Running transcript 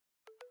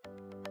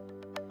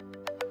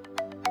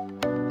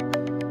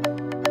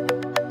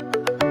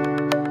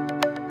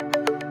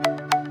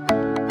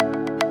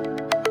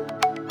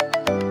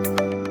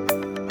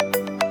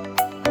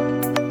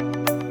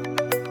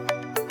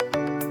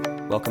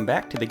welcome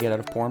back to the Get Out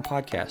of Porn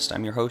podcast.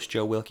 I'm your host,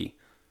 Joe Wilkie.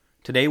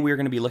 Today we are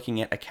going to be looking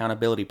at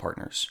accountability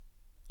partners.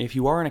 If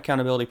you are an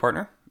accountability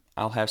partner,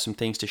 I'll have some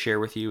things to share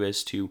with you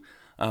as to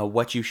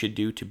what you should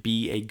do to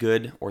be a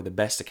good or the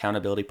best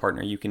accountability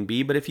partner you can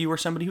be. But if you are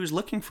somebody who's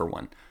looking for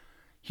one,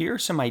 here are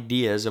some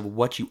ideas of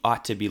what you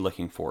ought to be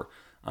looking for,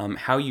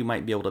 how you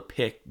might be able to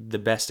pick the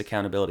best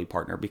accountability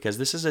partner, because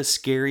this is a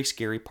scary,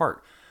 scary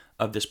part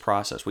of this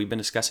process. We've been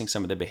discussing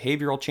some of the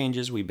behavioral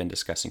changes. We've been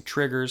discussing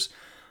triggers,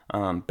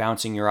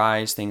 bouncing your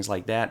eyes, things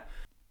like that.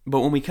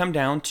 But when we come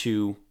down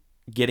to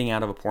getting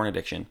out of a porn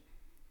addiction,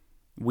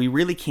 we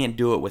really can't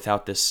do it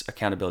without this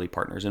accountability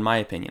partners, in my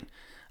opinion.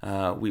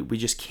 We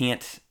just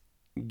can't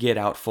get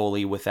out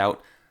fully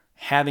without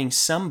having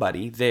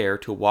somebody there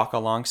to walk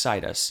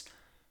alongside us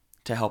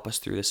to help us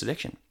through this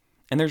addiction.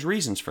 And there's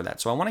reasons for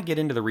that. So I want to get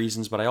into the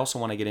reasons, but I also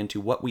want to get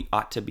into what we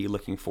ought to be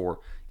looking for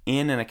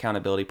in an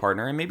accountability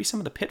partner and maybe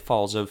some of the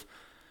pitfalls of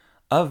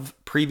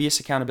previous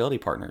accountability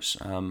partners.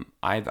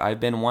 I've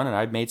been one, and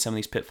I've made some of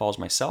these pitfalls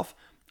myself.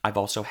 I've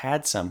also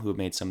had some who have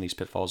made some of these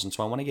pitfalls, and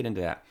so I want to get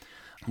into that.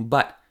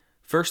 But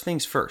first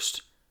things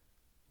first,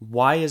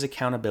 why is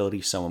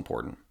accountability so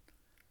important?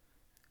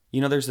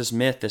 You know, there's this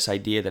myth, this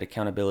idea that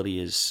accountability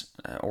is,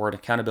 or an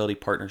accountability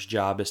partner's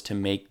job is to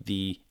make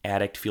the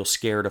addict feel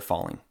scared of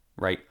falling,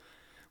 right?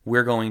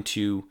 We're going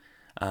to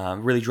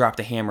really drop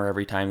the hammer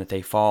every time that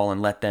they fall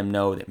and let them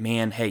know that,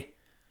 man, hey,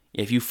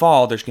 if you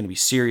fall, there's going to be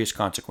serious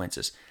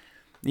consequences.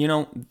 You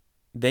know,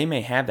 they may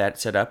have that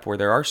set up where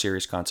there are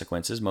serious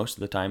consequences. Most of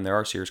the time there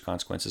are serious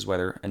consequences,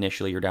 whether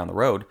initially or down the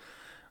road.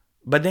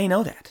 But they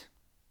know that.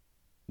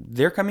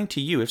 They're coming to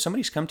you. If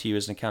somebody's come to you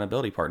as an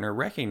accountability partner,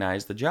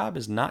 recognize the job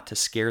is not to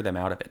scare them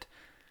out of it.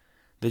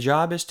 The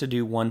job is to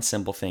do one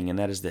simple thing, and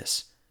that is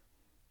this: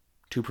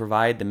 to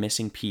provide the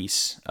missing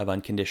piece of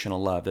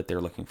unconditional love that they're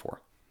looking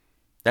for.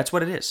 That's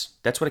what it is.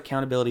 That's what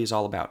accountability is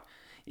all about,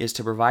 is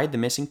to provide the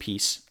missing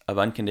piece of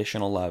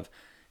unconditional love,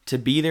 to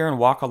be there and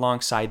walk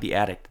alongside the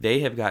addict. They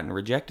have gotten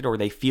rejected, or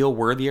they feel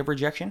worthy of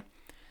rejection.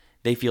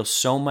 They feel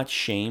so much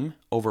shame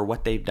over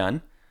what they've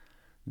done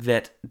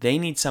that they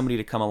need somebody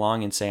to come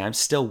along and say, I'm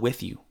still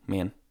with you,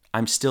 man.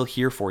 I'm still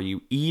here for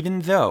you,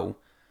 even though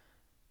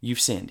you've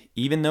sinned,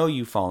 even though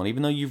you've fallen,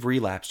 even though you've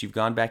relapsed, you've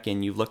gone back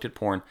in, you've looked at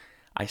porn.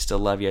 I still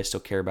love you. I still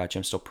care about you.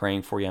 I'm still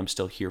praying for you. I'm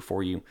still here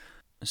for you.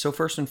 So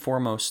first and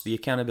foremost, the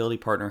accountability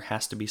partner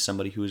has to be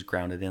somebody who is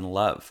grounded in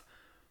love,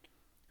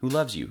 who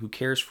loves you, who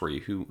cares for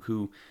you,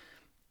 who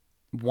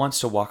wants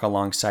to walk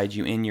alongside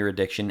you in your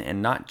addiction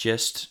and not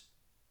just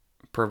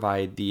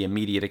provide the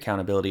immediate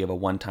accountability of a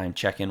one-time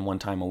check-in, one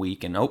time a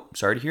week, and oh,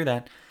 sorry to hear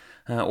that,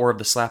 or of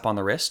the slap on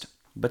the wrist,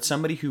 but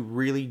somebody who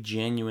really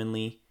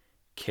genuinely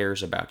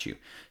cares about you.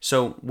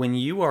 So when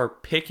you are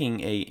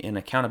picking an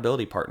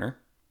accountability partner,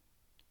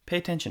 pay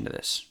attention to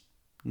this.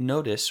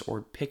 Notice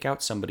or pick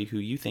out somebody who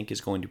you think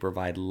is going to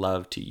provide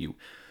love to you.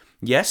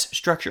 Yes,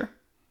 structure.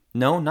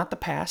 No, not the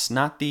past,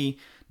 not the,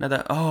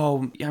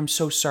 oh, I'm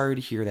so sorry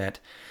to hear that.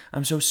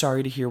 I'm so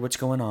sorry to hear what's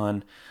going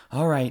on.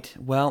 All right,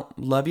 well,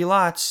 love you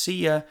lots.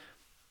 See ya.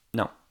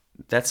 No,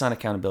 that's not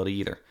accountability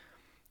either.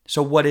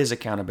 So what is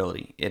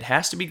accountability? It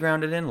has to be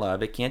grounded in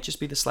love. It can't just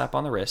be the slap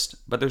on the wrist,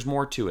 but there's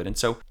more to it. And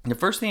so the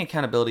first thing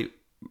accountability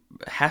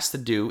has to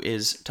do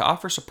is to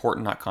offer support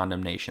and not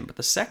condemnation. But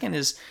the second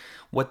is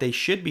what they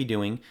should be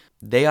doing.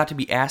 They ought to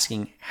be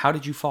asking, how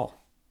did you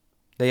fall?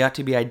 They ought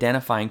to be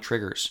identifying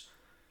triggers.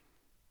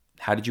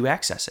 How did you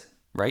access it,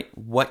 right?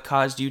 What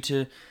caused you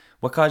to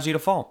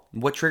fall?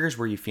 What triggers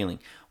were you feeling?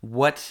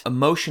 What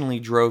emotionally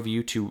drove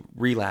you to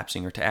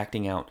relapsing or to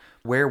acting out?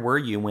 Where were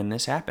you when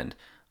this happened?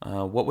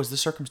 What was the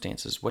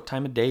circumstances? What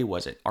time of day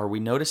was it? Are we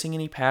noticing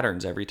any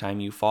patterns every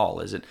time you fall?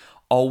 Is it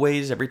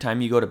always every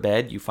time you go to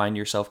bed, you find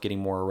yourself getting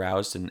more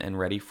aroused and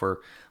ready for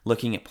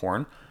looking at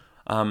porn?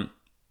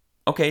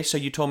 Okay, so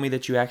you told me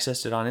that you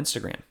accessed it on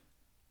Instagram.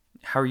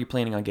 How are you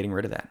planning on getting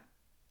rid of that?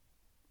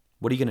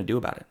 What are you going to do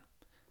about it?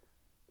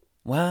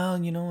 Well,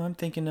 I'm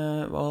thinking,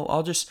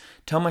 I'll just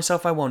tell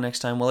myself I won't next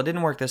time. Well, it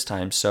didn't work this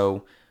time.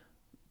 So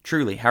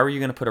truly, how are you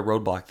going to put a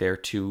roadblock there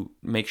to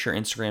make sure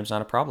Instagram's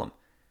not a problem?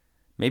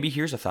 Maybe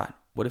here's a thought.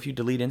 What if you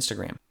delete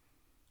Instagram?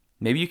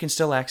 Maybe you can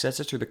still access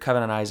it through the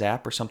Covenant Eyes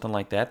app or something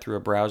like that, through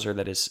a browser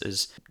that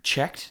is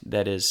checked,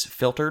 that is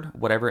filtered,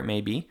 whatever it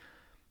may be.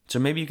 So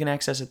maybe you can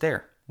access it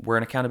there, where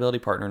an accountability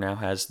partner now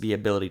has the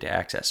ability to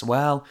access.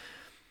 Well,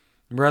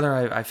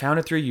 brother, I found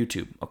it through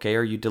YouTube. Okay,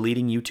 are you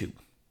deleting YouTube?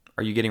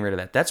 Are you getting rid of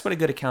that? That's what a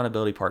good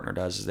accountability partner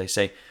does, is they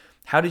say,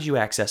 how did you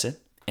access it?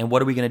 And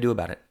what are we going to do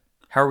about it?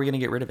 How are we going to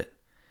get rid of it?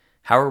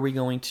 How are we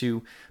going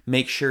to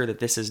make sure that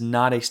this is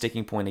not a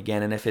sticking point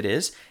again? And if it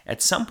is,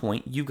 at some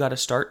point, you've got to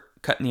start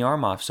cutting the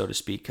arm off, so to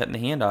speak, cutting the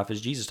hand off,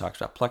 as Jesus talks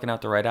about, plucking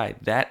out the right eye.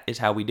 That is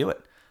how we do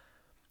it.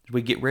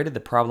 We get rid of the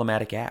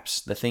problematic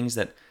apps, the things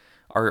that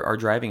are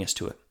driving us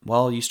to it.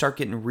 Well, you start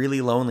getting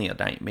really lonely at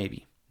night,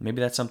 maybe.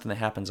 Maybe that's something that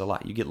happens a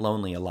lot. You get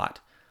lonely a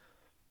lot.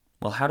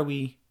 Well, how do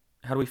we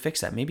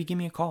fix that? Maybe give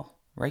me a call,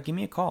 right? Give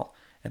me a call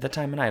at that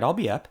time of night. I'll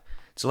be up.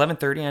 It's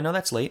 11:30. I know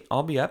that's late.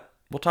 I'll be up.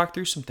 We'll talk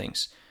through some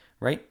things,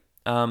 right?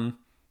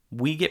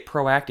 we get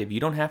proactive. You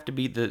don't have to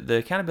be, the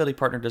accountability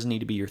partner doesn't need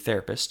to be your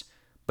therapist,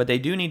 but they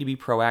do need to be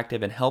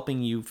proactive in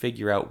helping you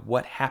figure out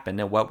what happened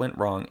and what went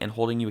wrong and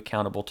holding you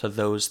accountable to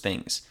those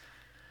things.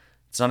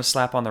 It's not a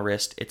slap on the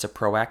wrist. It's a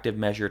proactive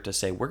measure to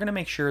say, we're going to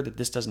make sure that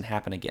this doesn't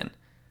happen again.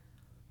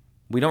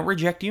 We don't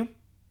reject you.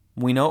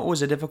 We know it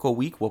was a difficult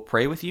week. We'll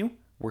pray with you.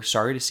 We're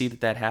sorry to see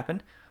that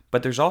happened.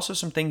 But there's also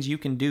some things you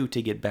can do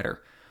to get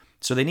better.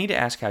 So they need to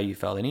ask how you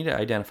felt. They need to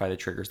identify the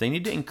triggers. They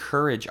need to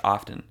encourage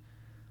often.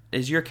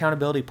 Is your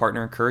accountability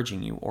partner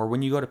encouraging you? Or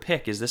when you go to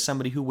pick, is this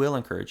somebody who will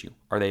encourage you?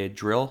 Are they a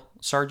drill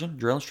sergeant,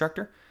 drill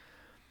instructor?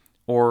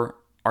 Or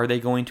are they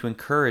going to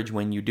encourage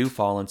when you do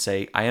fall and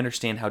say, I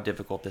understand how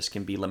difficult this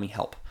can be, let me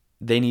help?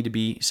 They need to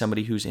be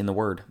somebody who's in the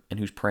Word and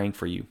who's praying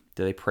for you.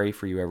 Do they pray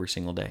for you every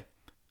single day?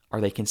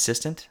 Are they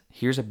consistent?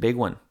 Here's a big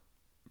one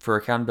for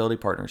accountability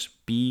partners.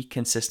 Be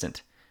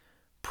consistent.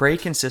 Pray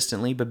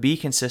consistently, but be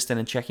consistent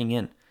in checking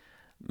in.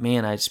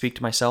 Man, I speak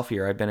to myself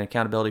here. I've been an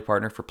accountability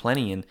partner for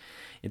plenty, and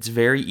it's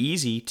very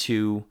easy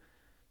to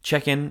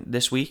check in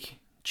this week,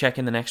 check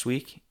in the next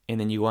week, and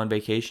then you go on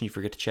vacation, you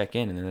forget to check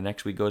in, and then the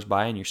next week goes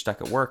by and you're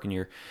stuck at work and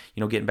you're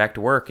getting back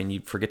to work and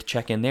you forget to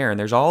check in there. And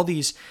there's all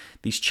these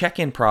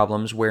check-in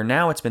problems where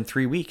now it's been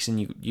 3 weeks and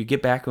you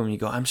get back home and you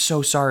go, I'm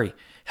so sorry.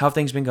 How have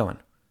things been going?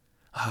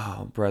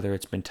 Oh, brother,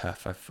 it's been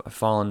tough. I've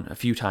fallen a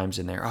few times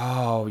in there.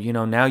 Oh,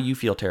 now you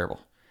feel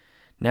terrible.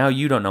 Now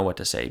you don't know what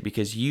to say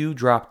because you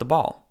dropped the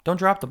ball. Don't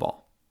drop the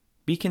ball.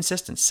 Be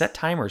consistent. Set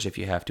timers if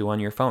you have to on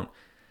your phone.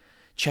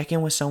 Check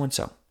in with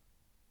so-and-so.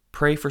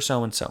 Pray for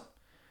so-and-so.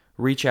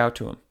 Reach out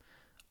to them.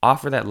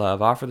 Offer that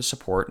love. Offer the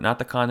support, not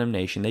the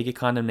condemnation. They get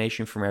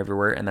condemnation from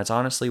everywhere, and that's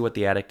honestly what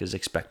the addict is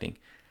expecting.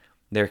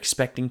 They're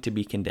expecting to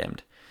be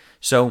condemned.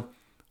 So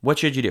what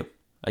should you do?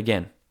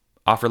 Again,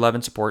 offer love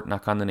and support,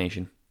 not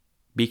condemnation.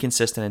 Be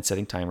consistent in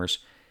setting timers.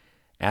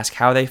 Ask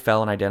how they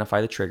fell and identify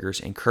the triggers.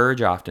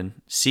 Encourage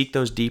often. Seek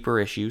those deeper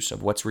issues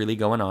of what's really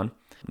going on.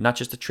 Not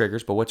just the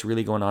triggers, but what's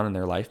really going on in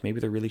their life. Maybe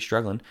they're really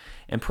struggling.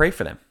 And pray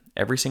for them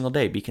every single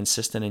day. Be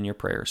consistent in your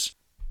prayers.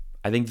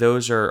 I think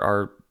those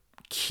are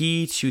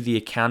key to the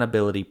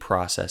accountability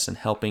process and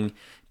helping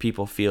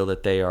people feel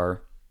that they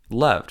are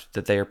loved,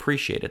 that they are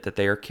appreciated, that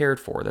they are cared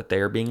for, that they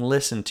are being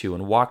listened to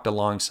and walked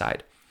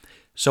alongside.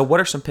 So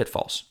what are some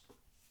pitfalls?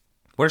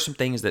 What are some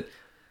things that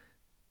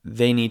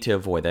they need to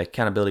avoid, that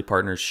accountability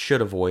partners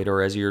should avoid,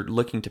 or as you're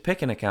looking to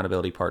pick an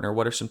accountability partner,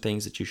 what are some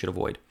things that you should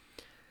avoid?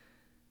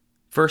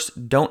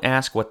 First, don't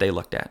ask what they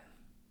looked at,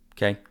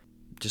 okay?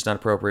 Just not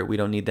appropriate. We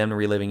don't need them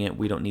reliving it.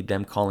 We don't need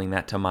them calling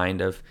that to mind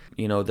of,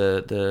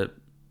 the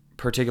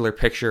particular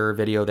picture or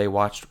video they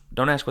watched.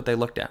 Don't ask what they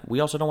looked at.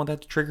 We also don't want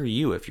that to trigger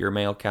you if you're a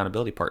male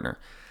accountability partner.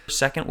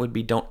 Second would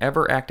be don't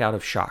ever act out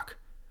of shock.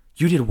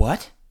 You did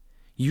what?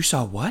 You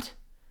saw what?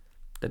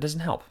 That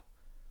doesn't help.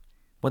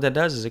 What that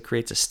does is it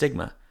creates a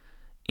stigma.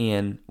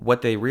 And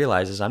what they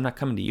realize is, I'm not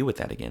coming to you with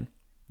that again.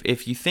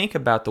 If you think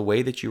about the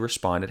way that you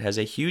respond, it has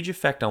a huge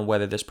effect on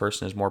whether this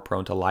person is more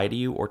prone to lie to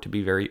you or to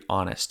be very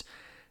honest,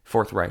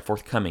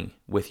 forthcoming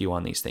with you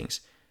on these things.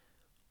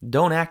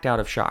 Don't act out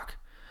of shock.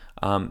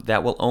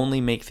 That will only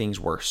make things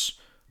worse.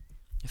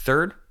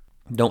 Third,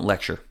 don't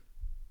lecture.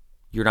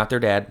 You're not their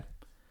dad.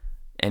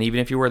 And even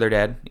if you were their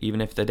dad,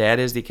 even if the dad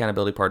is the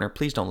accountability partner,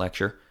 please don't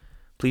lecture.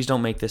 Please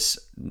don't make this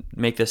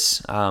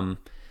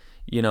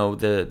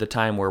the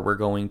time where we're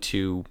going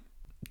to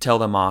tell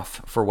them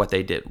off for what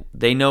they did.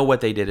 They know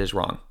what they did is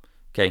wrong.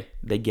 Okay,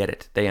 they get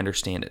it. They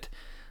understand it.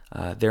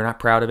 They're not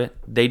proud of it.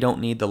 They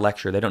don't need the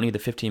lecture. They don't need the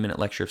 15-minute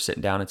lecture of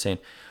sitting down and saying,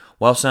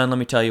 well, son, let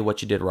me tell you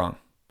what you did wrong.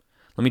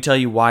 Let me tell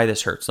you why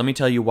this hurts. Let me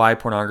tell you why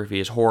pornography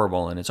is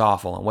horrible and it's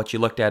awful and what you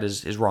looked at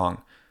is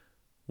wrong.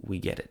 We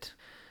get it.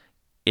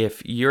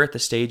 If you're at the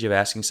stage of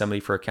asking somebody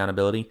for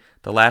accountability,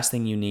 the last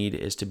thing you need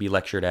is to be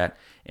lectured at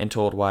and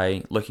told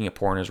why looking at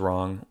porn is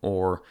wrong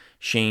or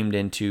shamed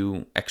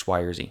into X, Y,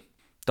 or Z.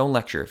 Don't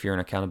lecture if you're an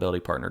accountability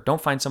partner.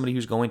 Don't find somebody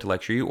who's going to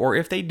lecture you, or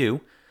if they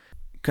do,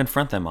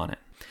 confront them on it.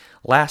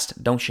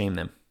 Last, don't shame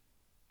them.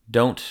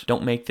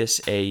 Don't make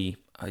this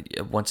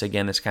once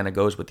again, this kind of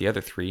goes with the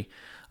other three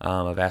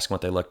of asking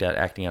what they looked at,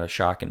 acting out of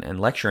shock,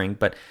 and lecturing,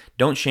 but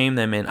don't shame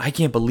them in, I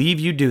can't believe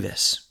you do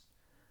this.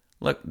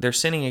 Look, they're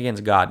sinning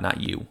against God,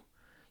 not you.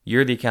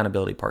 You're the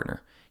accountability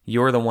partner.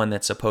 You're the one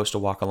that's supposed to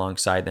walk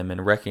alongside them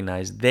and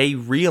recognize they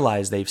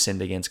realize they've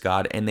sinned against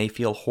God and they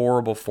feel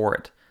horrible for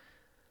it.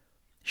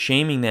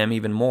 Shaming them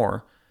even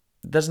more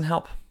doesn't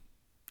help.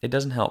 It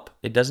doesn't help.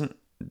 It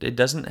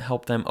doesn't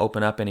help them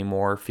open up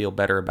anymore, feel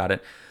better about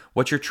it.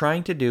 What you're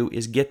trying to do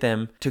is get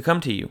them to come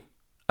to you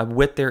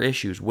with their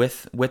issues,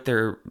 with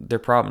their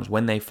problems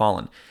when they've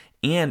fallen.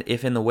 And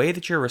if in the way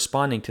that you're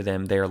responding to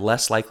them, they're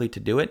less likely to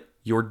do it,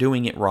 you're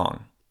doing it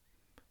wrong.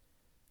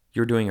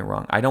 You're doing it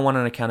wrong. I don't want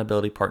an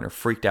accountability partner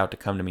freaked out to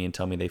come to me and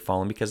tell me they've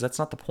fallen, because that's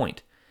not the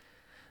point.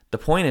 The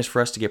point is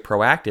for us to get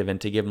proactive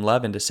and to give them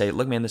love and to say,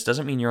 look, man, this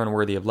doesn't mean you're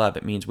unworthy of love.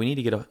 It means we need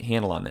to get a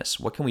handle on this.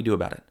 What can we do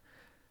about it?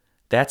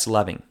 That's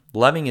loving.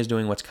 Loving is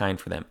doing what's kind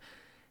for them.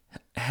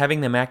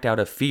 having them act out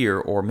of fear,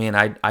 or man,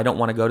 I don't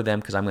want to go to them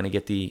because I'm going to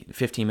get the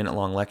 15-minute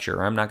long lecture,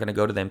 or I'm not going to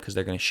go to them because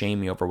they're going to shame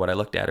me over what I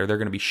looked at, or they're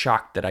going to be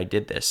shocked that I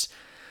did this,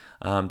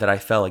 that I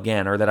fell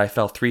again, or that I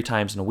fell 3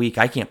 times in a week.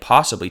 I can't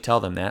possibly tell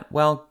them that.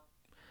 Well,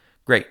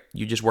 great.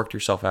 You just worked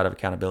yourself out of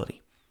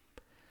accountability.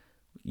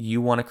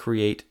 You want to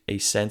create a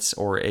sense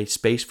or a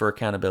space for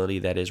accountability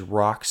that is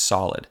rock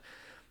solid,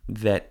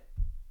 that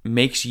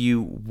makes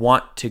you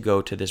want to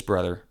go to this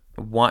brother,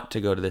 want to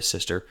go to this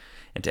sister,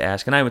 and to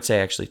ask. And I would say,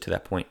 actually, to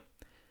that point,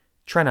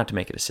 try not to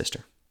make it a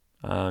sister.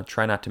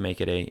 Try not to make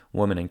it a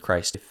woman in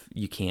Christ if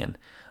you can,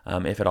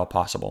 if at all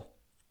possible.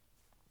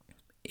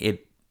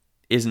 It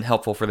isn't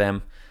helpful for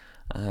them.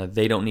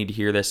 They don't need to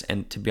hear this.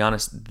 And to be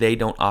honest, they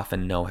don't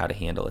often know how to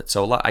handle it.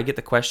 So I get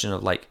the question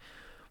of like,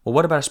 well,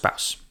 what about a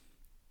spouse?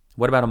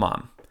 What about a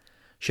mom?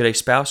 Should a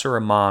spouse or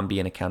a mom be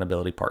an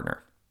accountability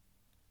partner?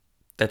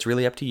 That's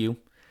really up to you.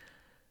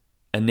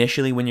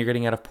 Initially, when you're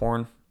getting out of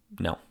porn,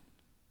 no.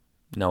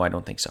 No, I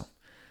don't think so.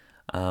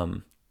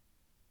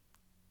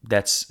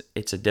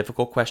 It's a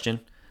difficult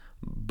question,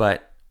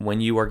 but when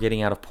you are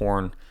getting out of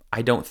porn,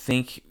 I don't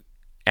think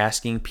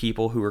asking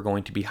people who are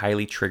going to be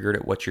highly triggered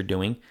at what you're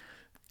doing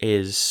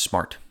is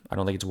smart. I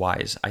don't think it's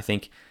wise. I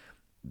think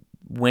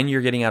when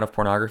you're getting out of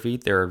pornography,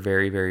 there are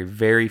very, very,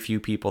 very few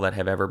people that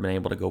have ever been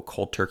able to go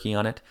cold turkey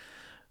on it,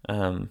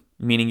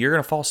 meaning you're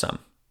going to fall some.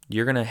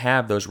 You're going to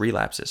have those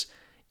relapses.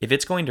 If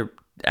it's going to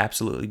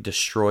absolutely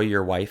destroy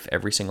your wife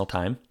every single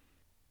time,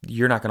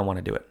 you're not going to want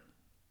to do it.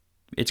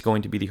 It's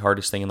going to be the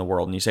hardest thing in the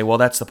world. And you say, well,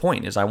 that's the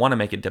point, is I want to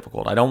make it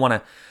difficult. I don't want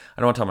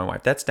to tell my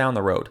wife. That's down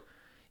the road.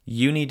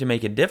 You need to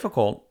make it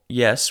difficult,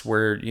 yes,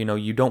 where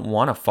you don't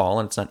want to fall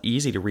and it's not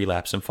easy to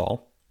relapse and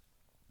fall.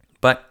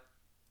 But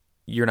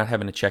you're not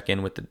having to check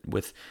in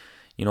with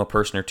a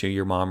person or two,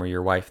 your mom or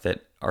your wife,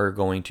 that are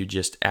going to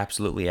just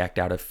absolutely act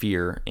out of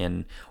fear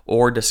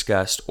or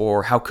disgust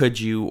or how could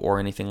you or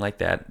anything like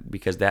that,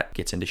 because that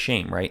gets into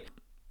shame, right?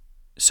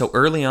 So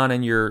early on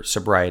in your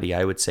sobriety,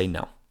 I would say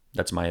no.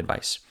 That's my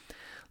advice.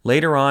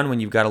 Later on,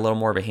 when you've got a little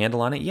more of a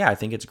handle on it, yeah, I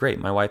think it's great.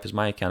 My wife is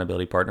my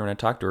accountability partner, and I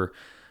talk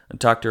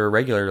to her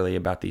regularly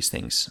about these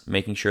things,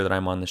 making sure that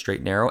I'm on the straight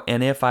and narrow.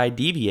 And if I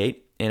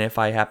deviate, and if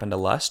I happen to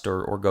lust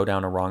or go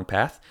down a wrong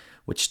path,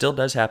 which still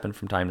does happen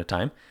from time to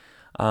time,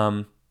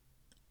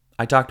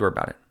 I talk to her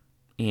about it.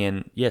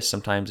 And yes,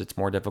 sometimes it's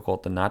more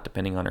difficult than not,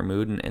 depending on her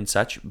mood and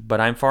such,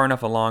 but I'm far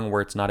enough along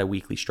where it's not a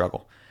weekly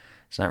struggle.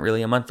 It's not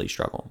really a monthly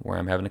struggle where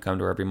I'm having to come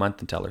to her every month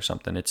and tell her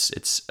something.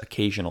 It's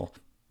occasional.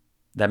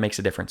 That makes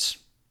a difference.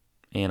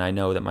 And I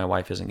know that my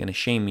wife isn't going to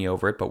shame me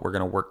over it, but we're going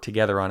to work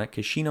together on it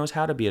because she knows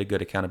how to be a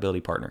good accountability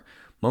partner.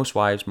 Most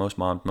wives, most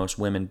moms, most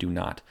women do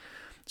not.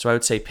 So I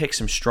would say pick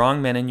some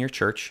strong men in your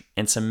church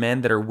and some men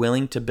that are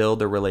willing to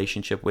build a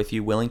relationship with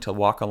you, willing to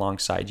walk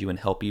alongside you and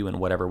help you in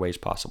whatever ways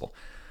possible.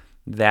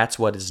 That's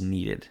what is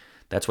needed.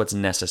 That's what's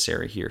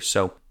necessary here.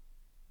 So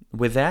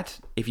with that,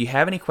 if you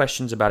have any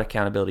questions about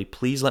accountability,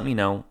 please let me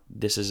know.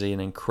 This is an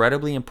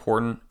incredibly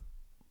important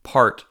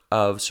part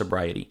of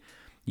sobriety.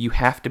 You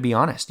have to be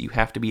honest. You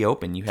have to be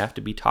open. You have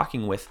to be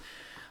talking with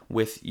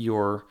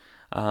your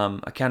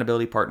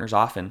accountability partners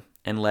often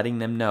and letting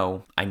them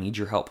know, I need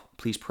your help.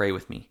 Please pray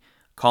with me.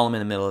 Call them in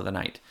the middle of the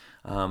night.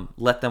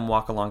 Let them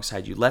walk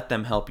alongside you. Let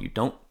them help you.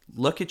 Don't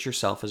look at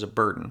yourself as a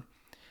burden.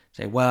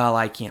 Say, well,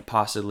 I can't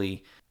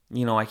possibly,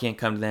 I can't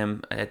come to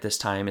them at this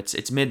time.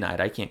 It's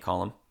midnight. I can't call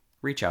them.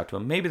 Reach out to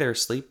them. Maybe they're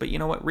asleep, but you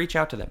know what? Reach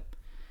out to them.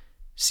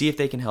 See if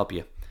they can help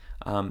you.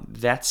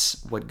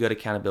 That's what good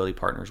accountability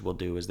partners will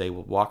do, is they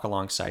will walk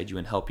alongside you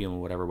and help you in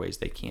whatever ways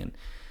they can.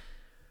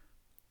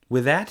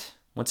 With that,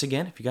 once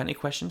again, if you got any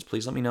questions,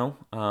 please let me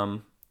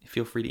know.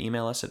 Feel free to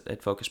email us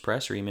at Focus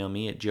Press or email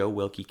me at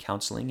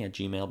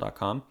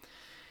joewilkiecounseling@gmail.com.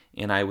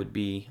 And I would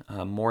be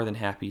more than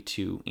happy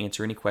to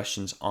answer any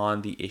questions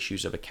on the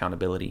issues of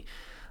accountability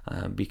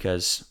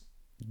because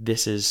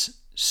this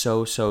is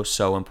so, so,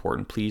 so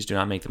important. Please do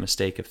not make the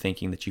mistake of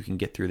thinking that you can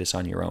get through this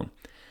on your own.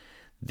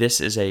 This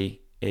is an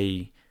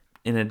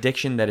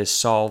addiction that is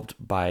solved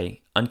by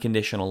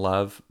unconditional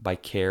love, by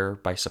care,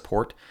 by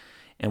support.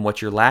 And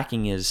what you're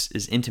lacking is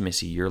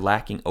intimacy. You're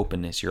lacking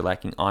openness. You're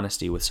lacking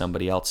honesty with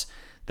somebody else.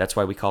 That's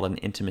why we call it an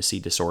intimacy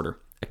disorder.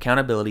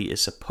 Accountability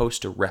is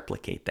supposed to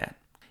replicate that.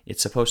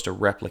 It's supposed to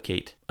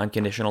replicate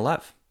unconditional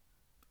love.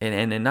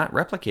 And not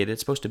replicate it,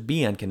 it's supposed to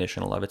be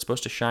unconditional love. It's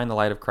supposed to shine the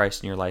light of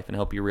Christ in your life and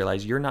help you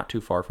realize you're not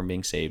too far from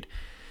being saved.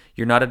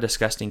 You're not a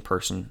disgusting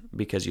person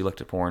because you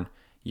looked at porn.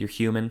 You're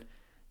human.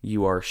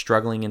 You are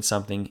struggling in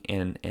something,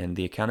 and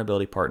the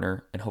accountability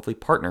partner, and hopefully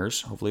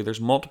partners, hopefully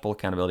there's multiple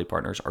accountability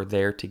partners, are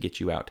there to get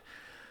you out.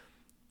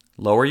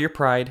 Lower your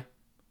pride.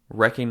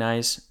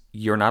 Recognize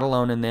you're not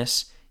alone in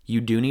this.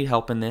 You do need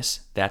help in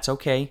this. That's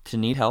okay to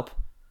need help.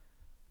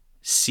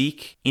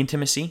 Seek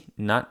intimacy,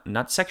 not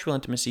sexual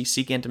intimacy.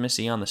 Seek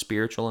intimacy on the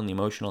spiritual and the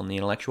emotional and the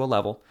intellectual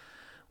level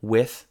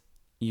with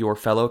your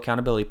fellow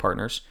accountability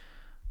partners.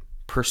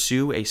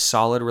 Pursue a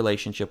solid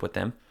relationship with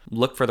them.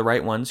 Look for the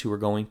right ones who are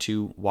going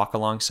to walk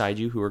alongside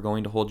you, who are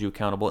going to hold you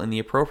accountable in the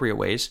appropriate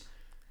ways,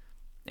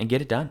 and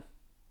get it done.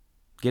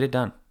 Get it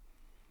done.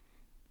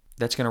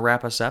 that's going to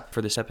wrap us up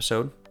for this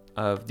episode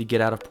of the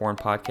Get Out of Porn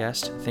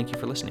podcast. Thank you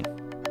for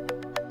listening.